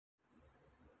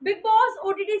Big boss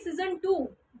OTT season 2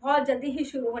 बहुत जल्दी ही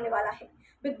शुरू होने वाला है।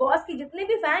 बिग बॉस की जितने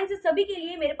भी फैंस हैं सभी के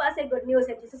लिए मेरे पास एक गुड न्यूज़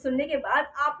है, जिसे सुनने के बाद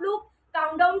आप लोग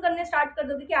काउंटडाउन करने स्टार्ट कर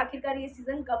दोगे कि आखिरकार ये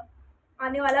सीजन कब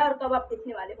आने वाला है और कब आप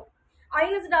देखने वाले हो।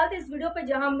 आइए नजर डालते हैं इस वीडियो पे,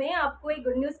 जहां मैं आपको एक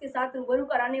गुड न्यूज़ के साथ रूबरू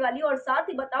कराने वाली हूँ और साथ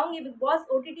ही बताऊंगी बिग बॉस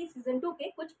ओटीटी सीजन 2 के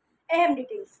कुछ अहम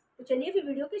डिटेल्स। तो चलिए फिर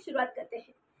वीडियो की शुरुआत करते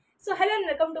हैं। So hello and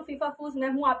welcome to फीफाफूज। मैं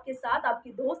हूँ आपके साथ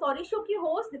आपकी दोस्त और इस शो की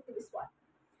होस्ट दीप्ति बिस्वाल।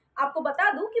 आपको बता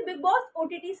दूं कि बिग बॉस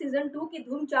ओटीटी सीजन 2 की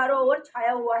धूम चारों ओर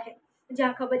छाया हुआ है,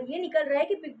 जहां खबर ये निकल रहा है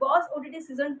कि बिग बॉस ओटीटी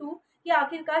सीजन 2 की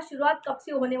आखिरकार शुरुआत कब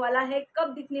से होने वाला है,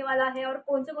 कब दिखने वाला है और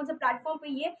कौन से प्लेटफॉर्म पे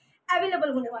ये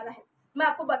अवेलेबल होने वाला है। मैं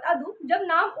आपको बता दूं, जब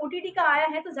नाम ओटीटी का आया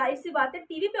है तो जाहिर सी बात है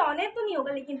टीवी पे ऑन एयर तो नहीं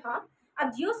होगा, लेकिन हाँ आप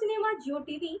जियो सिनेमा, जियो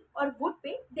टीवी और वुड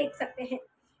पे देख सकते हैं।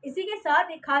 इसी के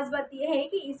साथ एक खास बात यह है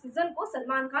कि इस सीजन को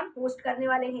सलमान खान होस्ट करने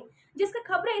वाले हैं, जिसका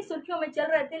खबरें इस सुर्खियों में चल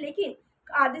रहे थे, लेकिन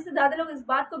आधे से ज्यादा लोग इस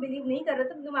बात को बिलीव नहीं कर रहे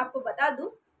थे। तो मैं आपको बता दूं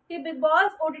कि बिग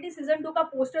बॉस ओटीटी सीजन 2 का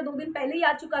पोस्टर 2 दिन पहले ही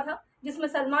आ चुका था, जिसमें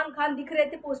सलमान खान दिख रहे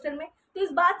थे पोस्टर में। तो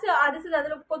इस बात से आधे से ज्यादा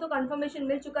लोग को तो कंफर्मेशन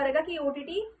मिल चुका रहेगा कि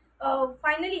ओटीटी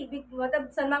फाइनली मतलब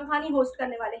सलमान खान ही होस्ट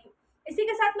करने वाले हैं। इसी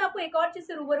के साथ मैं आपको एक और चीज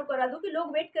से रूबरू करा दूं कि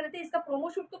लोग वेट कर रहे थे, इसका प्रोमो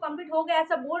शूट तो कंप्लीट हो गया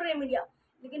ऐसा बोल रहे हैं मीडिया,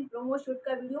 लेकिन प्रोमो शूट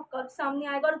का वीडियो कब सामने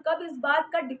आएगा और कब इस बात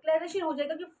का डिक्लेरेशन हो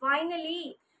जाएगा कि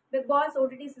finally big boss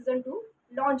OTT season 2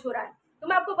 launch हो रहा है। तो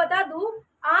मैं आपको बता दूं,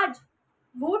 आज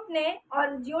वूट ने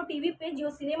और जियो टीवी पे, जियो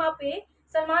सिनेमा पे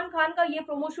सलमान खान का ये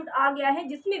प्रोमो शूट आ गया है,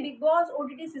 जिसमें बिग बॉस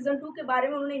ओटीटी सीजन 2 के बारे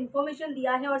में उन्होंने इन्फॉर्मेशन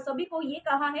दिया है और सभी को ये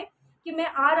कहा है कि मैं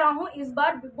आ रहा हूँ इस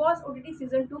बार बिग बॉस ओटीटी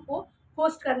सीजन 2 को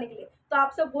होस्ट करने के लिए। तो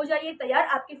आप सब हो जाइए तैयार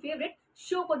आपके फेवरेट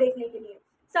शो को देखने के लिए।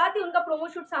 साथ ही उनका प्रोमो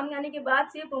शूट सामने आने के बाद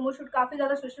से प्रोमो शूट काफी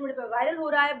ज्यादा सोशल मीडिया पर वायरल हो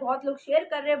रहा है, बहुत लोग शेयर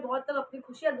कर रहे हैं, बहुत लोग अपनी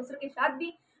खुशियां दूसरों के साथ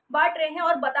भी बांट रहे हैं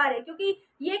और बता रहे हैं, क्योंकि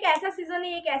ये एक ऐसा सीजन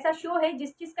है, एक ऐसा शो है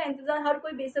जिस चीज का इंतजार हर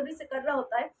कोई बेसब्री से कर रहा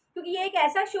होता है, क्योंकि ये एक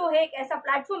ऐसा शो है, एक ऐसा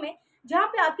प्लेटफॉर्म है जहाँ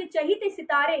पे आपके चहीते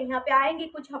सितारे यहाँ पे आएंगे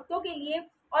कुछ हफ्तों के लिए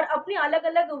और अपने अलग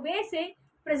अलग वे से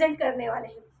प्रेजेंट करने वाले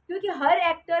हैं। क्योंकि हर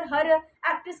एक्टर, हर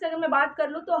एक्ट्रेस की अगर मैं बात कर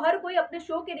लूँ तो हर कोई अपने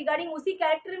शो के रिगार्डिंग उसी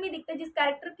कैरेक्टर में दिखता है जिस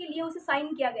कैरेक्टर के लिए उसे साइन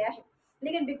किया गया है।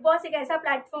 लेकिन बिग बॉस एक ऐसा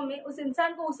प्लेटफॉर्म है, उस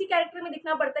इंसान को उसी कैरेक्टर में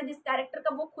दिखना पड़ता है जिस कैरेक्टर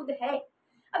का वो खुद है।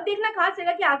 अब देखना खास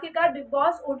रहेगा कि आखिरकार बिग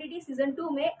बॉस ओटीटी सीजन 2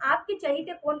 में आपके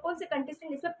चाहिए कौन कौन से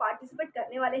कंटेस्टेंट इसमें पार्टिसिपेट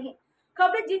करने वाले हैं।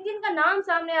 खबरें जिन जिन का नाम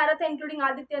सामने आ रहा था, इंक्लूडिंग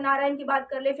आदित्य नारायण की बात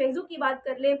कर ले, फैजू की बात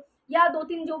कर ले, या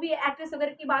 2-3 जो भी एक्ट्रेस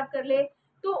वगैरह की बात कर ले,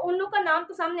 तो उन लोग का नाम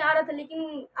तो सामने आ रहा था,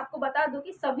 लेकिन आपको बता दो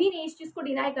कि सभी ने इस चीज को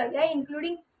डिनाई कर दिया है,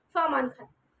 इंक्लूडिंग फरमान खान।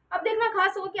 अब देखना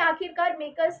खास होगा कि आखिरकार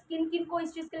मेकर्स किन किन को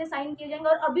इस चीज के लिए साइन किए जाएंगे।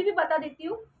 और अभी भी बता देती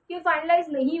हूँ कि फाइनलाइज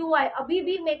नहीं हुआ है, अभी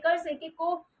भी मेकर्स एक एक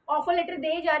को ऑफर लेटर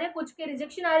दे जा रहे हैं, कुछ के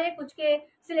रिजेक्शन आ रहे हैं, कुछ के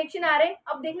सिलेक्शन आ रहे हैं।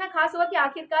 अब देखना खास होगा कि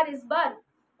आखिरकार इस बार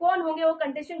कौन होंगे वो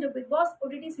कंटेस्टेंट जो बिग बॉस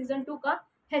ओटीटी सीजन 2 का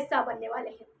हिस्सा बनने वाले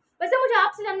हैं। वैसे मुझे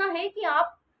आपसे जानना है कि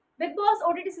आप बिग बॉस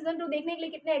ओटीटी सीजन 2 देखने के लिए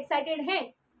कितने एक्साइटेड हैं,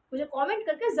 मुझे कमेंट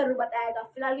करके जरूर बताएगा।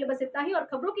 फिलहाल के लिए बस इतना ही और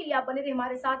खबरों के लिए आप बने रहिए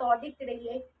हमारे साथ और देखते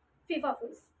रहिए फीफा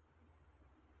फूज।